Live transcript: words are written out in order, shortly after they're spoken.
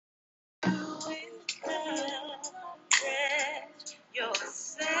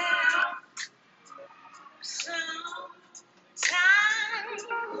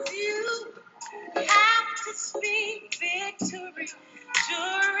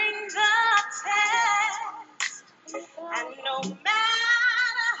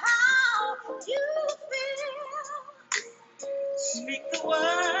matter how you feel, speak the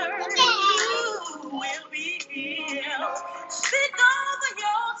word, you will be healed. Speak over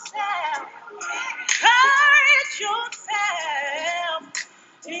yourself, encourage yourself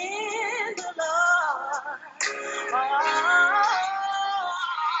in the Lord.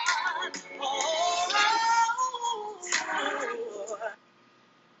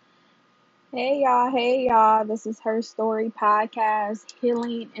 Hey y'all, this is Her Story Podcast,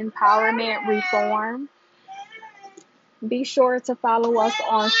 Healing, Empowerment, Reform. Be sure to follow us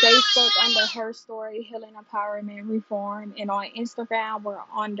on Facebook under Her Story, Healing, Empowerment, Reform, and on Instagram, we're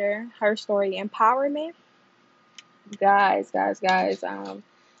under Her Story Empowerment. Guys,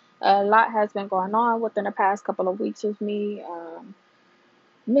 a lot has been going on within the past couple of weeks with me.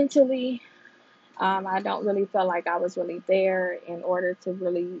 Mentally, I don't really feel like I was really there in order to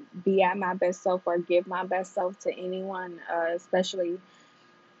really be at my best self or give my best self to anyone, especially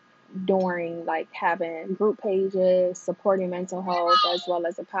during like having group pages supporting mental health as well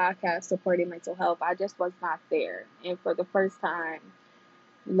as a podcast supporting mental health. I just was not there. And for the first time,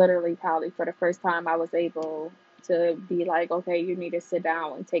 literally probably for the first time, I was able to be like, okay, you need to sit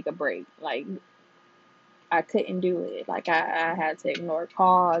down and take a break. Like, I couldn't do it. Like, I had to ignore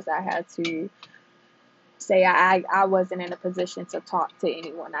calls. I had to say I wasn't in a position to talk to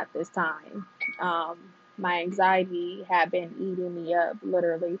anyone at this time. My anxiety had been eating me up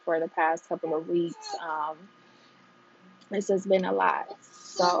literally for the past couple of weeks. It's just been a lot.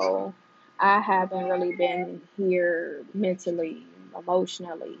 So I haven't really been here mentally,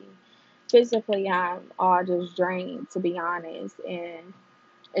 emotionally, physically. I'm all just drained, to be honest. And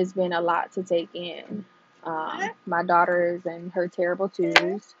it's been a lot to take in. My daughter is in her terrible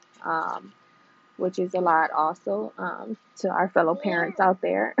twos, which is a lot also, to our fellow parents out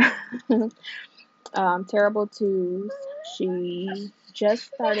there. Terrible twos. She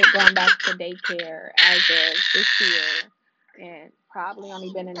just started going back to daycare as of this year and probably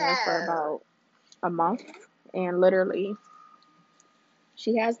only been in there for about a month. And literally,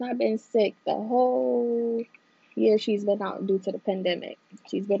 she has not been sick the whole year she's been out due to the pandemic.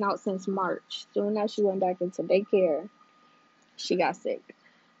 She's been out since March. Soon as she went back into daycare, she got sick.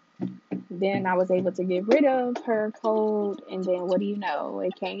 Then I was able to get rid of her cold, and then what do you know?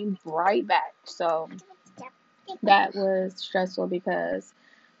 It came right back. So that was stressful because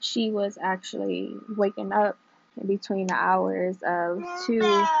she was actually waking up in between the hours of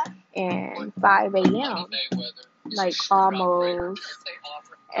 2 and 5 a.m. like almost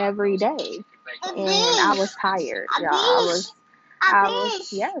every day. And I was tired, y'all.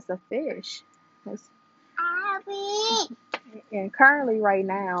 Yes, a fish. And currently right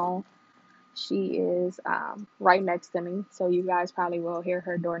now, she is right next to me, so you guys probably will hear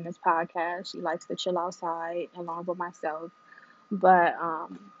her during this podcast. She likes to chill outside along with myself. But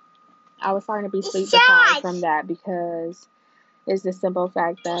I was starting to be sleep deprived from that because it's the simple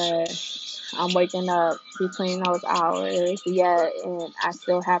fact that I'm waking up between those hours, yet, and I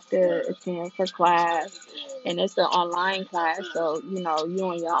still have to attend for class. And it's an online class, so, you know, you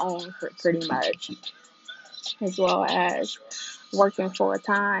on your own pretty much, as well as working full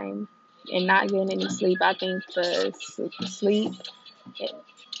time and not getting any sleep. I think the sleep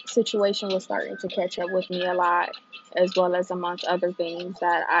situation was starting to catch up with me a lot, as well as amongst other things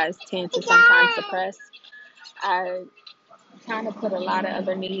that I tend to sometimes suppress. I kind of put a lot of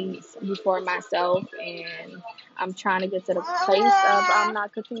other needs before myself, and I'm trying to get to the place of I'm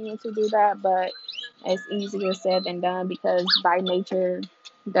not continuing to do that, but it's easier said than done because by nature,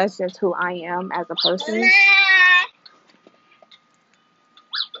 that's just who I am as a person.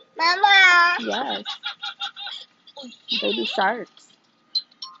 Mama. Yes. Baby sharks.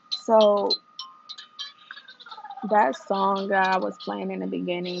 So that song that I was playing in the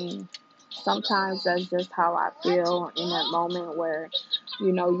beginning, sometimes that's just how I feel in that moment where,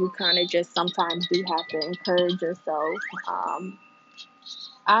 you know, you kind of just sometimes do have to encourage yourself.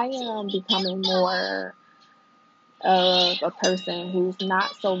 I am becoming more of a person who's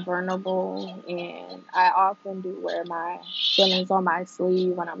not so vulnerable, and I often do wear my feelings on my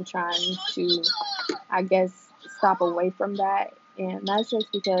sleeve when I'm trying to, I guess, stop away from that. And that's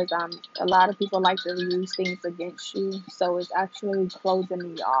just because a lot of people like to use things against you, so it's actually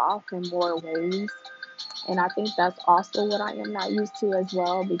closing me off in more ways. And I think that's also what I am not used to as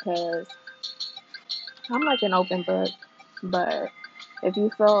well, because I'm like an open book. But if you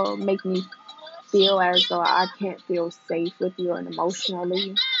make me feel as though I can't feel safe with you and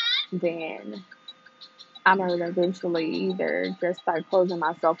emotionally, then I'm going to eventually either just start closing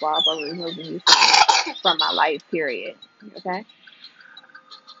myself off or removing you from my life, period. Okay?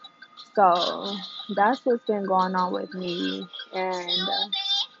 So that's what's been going on with me. And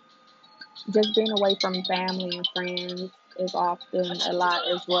just being away from family and friends is often a lot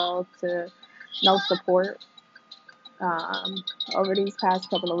as well, to no support. Um, Over these past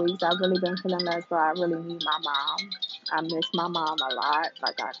couple of weeks, I've really been feeling as though I really need my mom. I miss my mom a lot.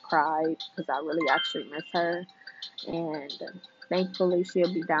 Like, I cried because I really actually miss her. And thankfully,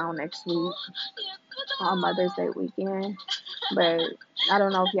 she'll be down next week on Mother's Day weekend. But I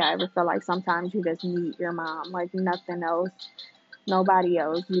don't know if y'all ever feel like sometimes you just need your mom, like nothing else, nobody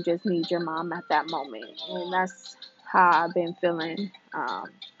else. You just need your mom at that moment. And that's how I've been feeling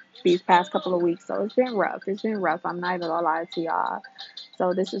these past couple of weeks. So it's been rough. It's been rough. I'm not even gonna lie to y'all.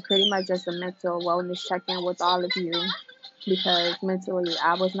 So this is pretty much just a mental wellness check-in with all of you, because mentally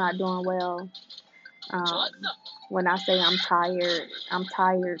I was not doing well. Um, when I say I'm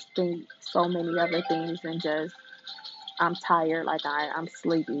tired think so many other things than just I'm tired, like I'm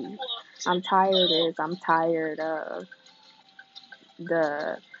sleepy. I'm tired of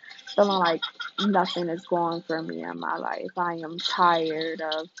the feeling like nothing is going for me in my life. I am tired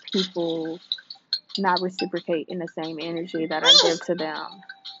of people not reciprocating the same energy that I give to them.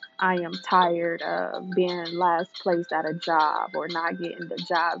 I am tired of being last place at a job or not getting the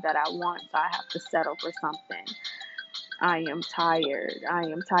job that I want, so I have to settle for something. I am tired. I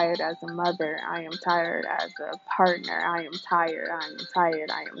am tired as a mother. I am tired as a partner. I am tired. I am tired.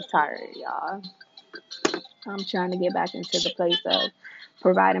 I am tired, y'all. I'm trying to get back into the place of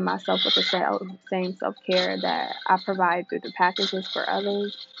providing myself with the same self care that I provide through the packages for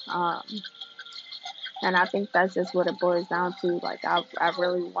others. And I think that's just what it boils down to. Like, I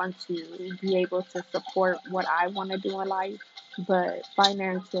really want to be able to support what I want to do in life, but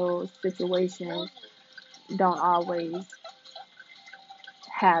financial situations don't always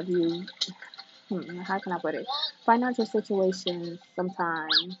have you, how can I put it? Financial situations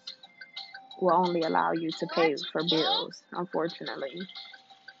sometimes will only allow you to pay for bills, unfortunately.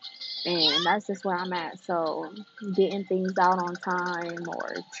 And that's just where I'm at. So getting things out on time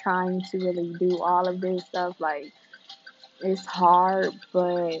or trying to really do all of this stuff, like, it's hard,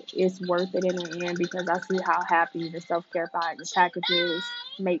 but it's worth it in the end, because I see how happy the self-care packages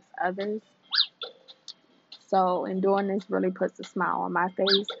makes others. So, and doing this really puts a smile on my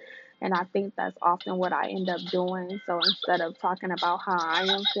face. And I think that's often what I end up doing. So instead of talking about how I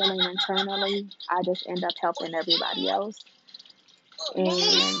am feeling internally, I just end up helping everybody else.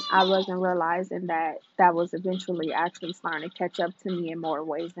 And I wasn't realizing that that was eventually actually starting to catch up to me in more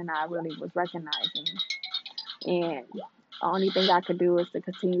ways than I really was recognizing. And the only thing I could do is to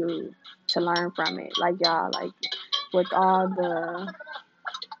continue to learn from it. Like, y'all, like, with all the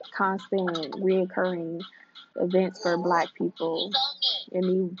constant reoccurring events for Black people, and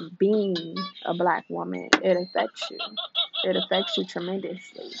me being a Black woman, it affects you. It affects you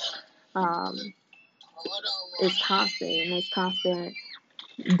tremendously. Um, it's constant, and it's constant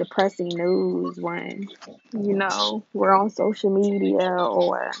depressing news when, we're on social media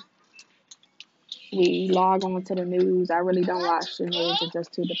or we log on to the news. I really don't watch the news. It's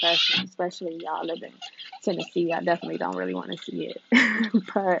just too depressing, especially y'all live in Tennessee. I definitely don't really want to see it.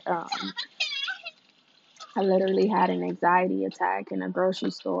 But I literally had an anxiety attack in a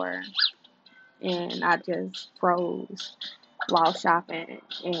grocery store, and I just froze while shopping.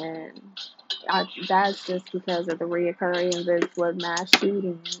 And that's just because of the reoccurring events with mass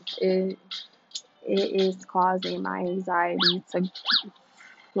shootings. It is causing my anxiety to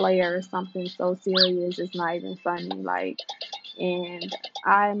flare something so serious. It's not even funny. Like, and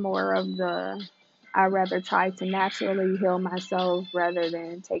I'm more of I rather try to naturally heal myself rather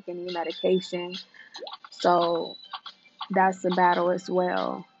than take any medication. So that's a battle as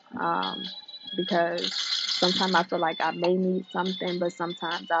well. Because sometimes I feel like I may need something, but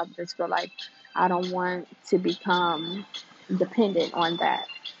sometimes I just feel like I don't want to become dependent on that.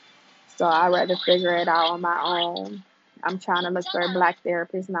 So I rather figure it out on my own. I'm trying to look for a Black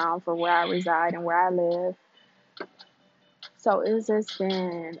therapist now for where I reside and where I live. So it's just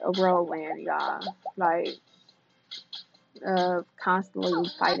been a whirlwind, y'all. Like, constantly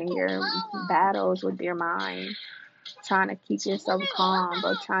fighting your battles with your mind, trying to keep yourself calm,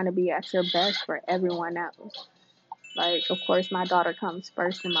 but trying to be at your best for everyone else. Like, of course, my daughter comes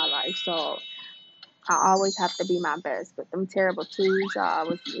first in my life, so I always have to be my best. But them terrible twos,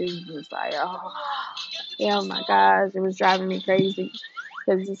 y'all, it was like, oh my gosh, it was driving me crazy.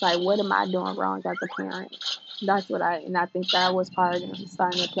 Because it's like, what am I doing wrong as a parent? And I think that was part of it,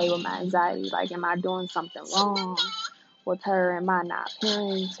 starting to play with my anxiety. Like, am I doing something wrong with her? Am I not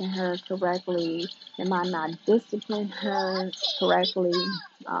parenting her correctly? Am I not disciplining her correctly?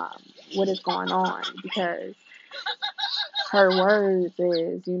 What is going on? Because her words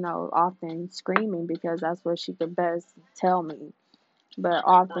is, often screaming because that's what she could best tell me. But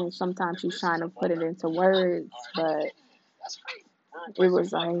often, sometimes she's trying to put it into words, but it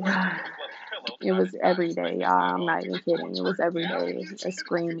was like, it was every day, y'all. I'm not even kidding. It was every day a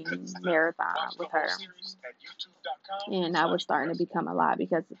screaming marathon with her. And that was starting to become a lot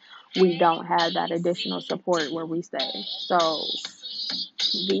because we don't have that additional support where we stay. So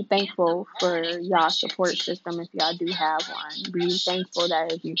be thankful for y'all support system if y'all do have one. Be thankful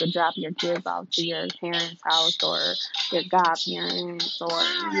that if you could drop your kids off to your parents' house or your godparents or,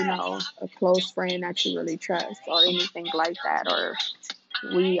 a close friend that you really trust or anything like that. Or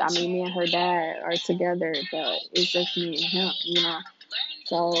me and her dad are together, but it's just me and him.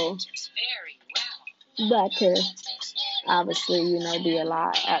 So that could obviously, be a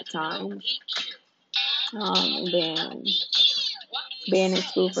lot at times. And then being in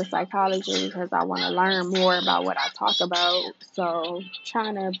school for psychology because I want to learn more about what I talk about. so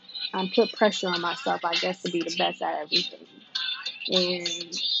trying to put pressure on myself, I guess, to be the best at everything.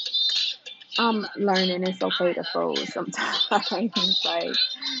 And I'm learning it's okay to fold sometimes. Like,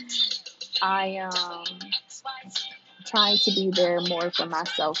 I am trying to be there more for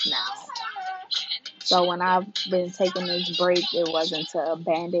myself now. So when I've been taking this break, it wasn't to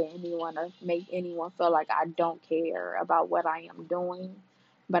abandon anyone or make anyone feel like I don't care about what I am doing,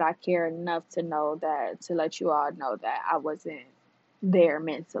 but I care enough to let you all know that I wasn't there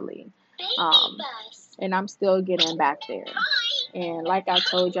mentally. Um, and I'm still getting back there. And like I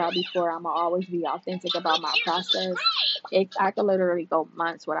told y'all before, I'm going to always be authentic about my process. I could literally go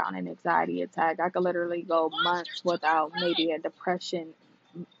months without an anxiety attack. I could literally go months without maybe a depression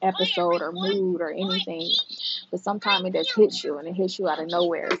episode or mood or anything. But sometimes it just hits you, and it hits you out of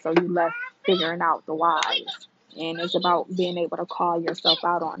nowhere. So you left figuring out the whys. And it's about being able to call yourself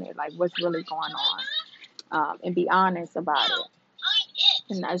out on it, like what's really going on, and be honest about it.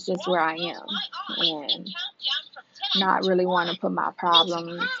 And that's just where I am. And not really want to put my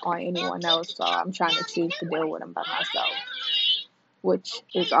problems on anyone else. So I'm trying to choose to deal with them by myself, which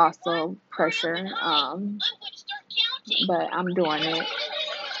is also pressure. But I'm doing it.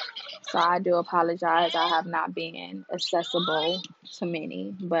 So I do apologize. I have not been accessible to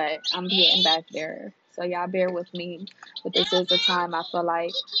many, but I'm getting back there. So y'all bear with me. But this is a time I feel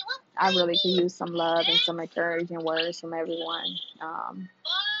like I really could use some love and some encouraging words from everyone.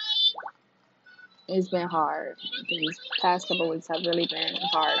 It's been hard. These past couple weeks have really been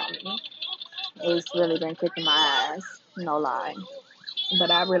hard on me. It's really been kicking my ass, no lie. But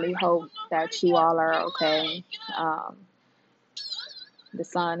I really hope that you all are okay. The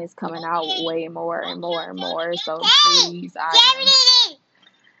sun is coming out way more and more and more. So please,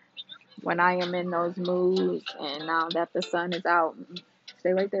 when I am in those moods, and now that the sun is out,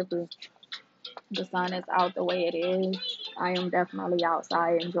 stay right there, please. The sun is out the way it is. I am definitely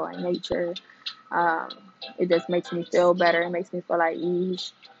outside enjoying nature. Um, it just makes me feel better. It makes me feel at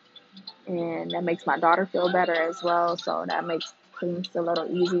ease, and that makes my daughter feel better as well. So that makes things a little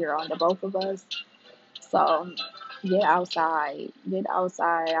easier on the both of us. So get outside. Get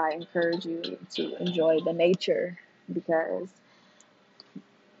outside. I encourage you to enjoy the nature because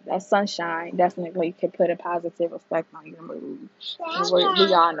that sunshine definitely could put a positive effect on your mood. And we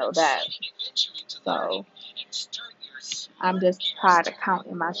all know that. So I'm just tired of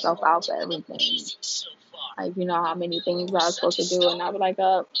counting myself out for everything. Like, how many things I was supposed to do, and I'll be like,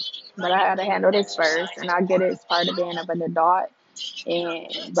 but I had to handle this first, and I get it, it's part of being of an adult,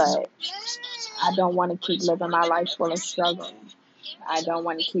 but I don't want to keep living my life full of struggle. I don't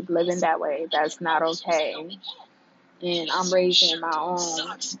want to keep living that way. That's not okay. And I'm raising my own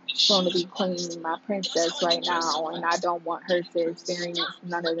soon-to-be queen, my princess right now, and I don't want her to experience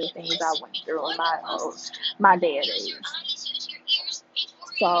none of the things I went through in my day of days.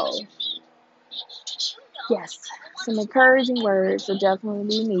 So, yes, some encouraging words will definitely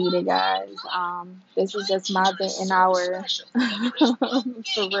be needed, guys. This is just my venting hour.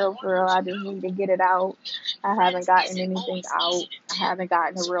 For real. I just need to get it out. I haven't gotten anything out. I haven't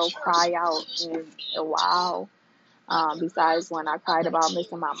gotten a real cry out in a while. Besides when I cried about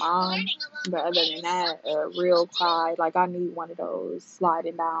missing my mom. But other than that, a real cry, like I need one of those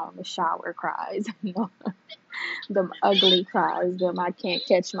sliding down the shower cries. Them ugly cries, them I can't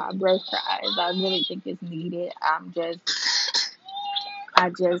catch my breath cries. I really think it's needed. I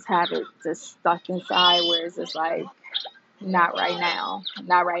just have it just stuck inside where it's just like, not right now.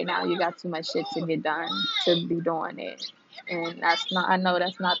 Not right now. You got too much shit to get done to be doing it. And I know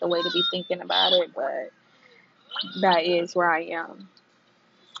that's not the way to be thinking about it, but that is where I am.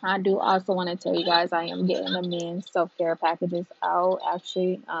 I do also want to tell you guys I am getting the men's self-care packages out.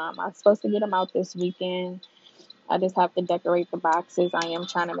 Actually, I'm supposed to get them out this weekend. I just have to decorate the boxes. I am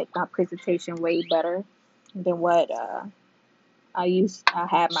trying to make my presentation way better than what I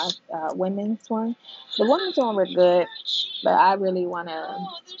had my women's one. The women's one were good, but I really want to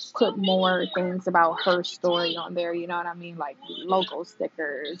put more things about her story on there. You know what I mean? Like logo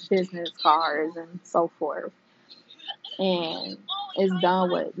stickers, business cards, and so forth. And it's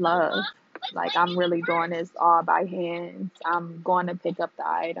done with love. Like I'm really doing this all by hand. I'm going to pick up the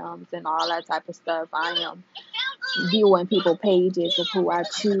items and all that type of stuff. I am viewing people pages of who I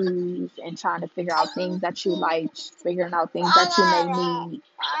choose and trying to figure out things that you like, figuring out things that you may need.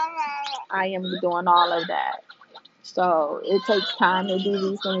 I am doing all of that. So it takes time to do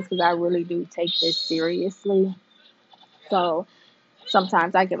these things because I really do take this seriously. So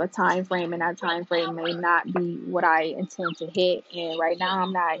sometimes I give a time frame and that time frame may not be what I intend to hit. And right now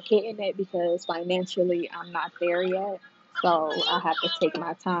I'm not hitting it because financially I'm not there yet. So I have to take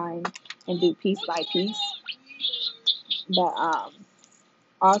my time and do piece by piece. But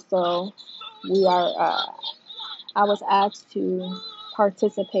also we are I was asked to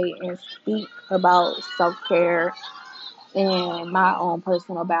participate and speak about self-care and my own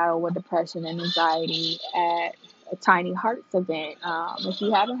personal battle with depression and anxiety at a Tiny Hearts event. If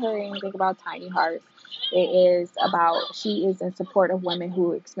you haven't heard anything about Tiny Hearts, it is about she is in support of women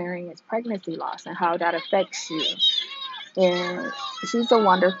who experience pregnancy loss and how that affects you. And she's a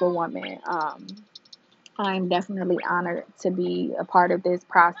wonderful woman. I'm definitely honored to be a part of this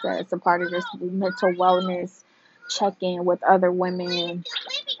process, a part of this mental wellness check-in with other women.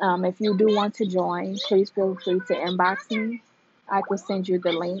 If you do want to join, please feel free to inbox me. I will send you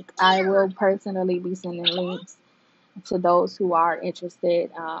the link. I will personally be sending links to those who are interested.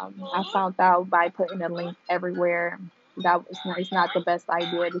 I found out by putting a link everywhere that it's not the best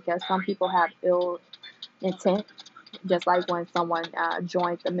idea because some people have ill intent. Just like when someone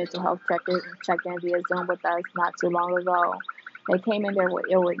joined the mental health check-in via Zoom with us not too long ago, they came in there with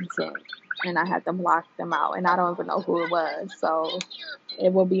ill intent, and I had to block them out, and I don't even know who it was. So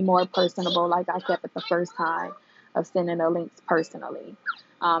it will be more personable, like I kept it the first time of sending the links personally.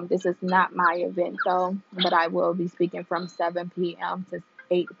 This is not my event though, but I will be speaking from 7 p.m. to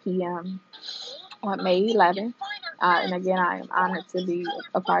 8 p.m. on May 11th. And again, I am honored to be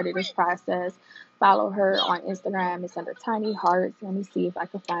a part of this process. Follow her on Instagram. It's under Tiny Hearts. Let me see if I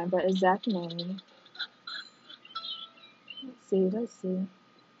can find the exact name. Let's see.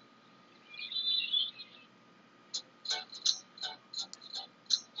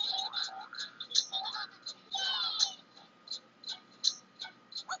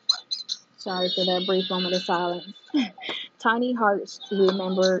 Sorry for that brief moment of silence. Tiny Hearts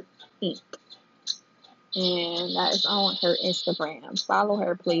Remembered Inc. And that is on her Instagram. Follow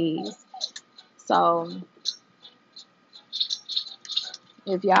her, please. So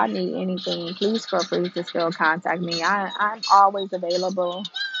if y'all need anything, please feel free to still contact me. I'm always available.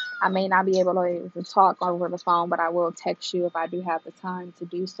 I may not be able to talk over the phone, but I will text you if I do have the time to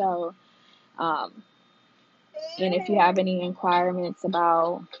do so. Um, and if you have any inquiries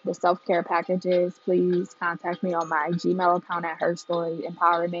about the self-care packages, please contact me on my Gmail account at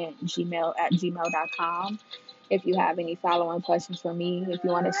herstoryempowermentgmail@gmail.com. If you have any follow-on questions for me, if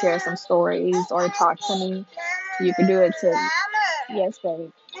you want to share some stories or talk to me, you can do it too. Yes,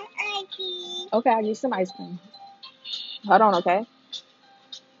 babe. Okay, I'll get you some ice cream. Hold on, okay?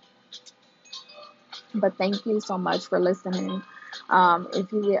 But thank you so much for listening.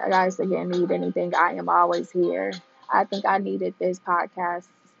 If you guys again need anything, I am always here. I think I needed this podcast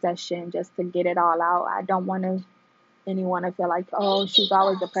session just to get it all out. I don't want anyone to feel like, oh, she's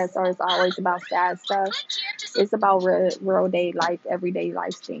always depressed or it's always about sad stuff. It's about real day life, everyday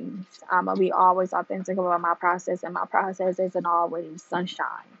life things. I'm going to be always authentic about my process, and my process isn't always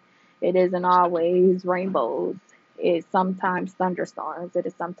sunshine. It isn't always rainbows. It's sometimes thunderstorms. It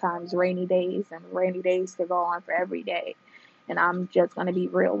is sometimes rainy days, and rainy days could go on for every day. And I'm just going to be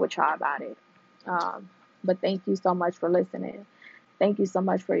real with y'all about it. But thank you so much for listening. Thank you so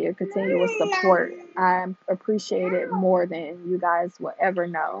much for your continuous support. I appreciate it more than you guys will ever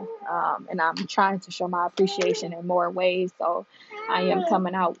know. And I'm trying to show my appreciation in more ways. So I am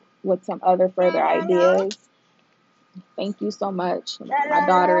coming out with some other further ideas. Thank you so much. My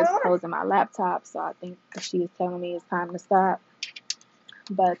daughter is closing my laptop, so I think she is telling me it's time to stop.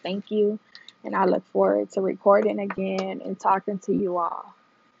 But thank you. And I look forward to recording again and talking to you all.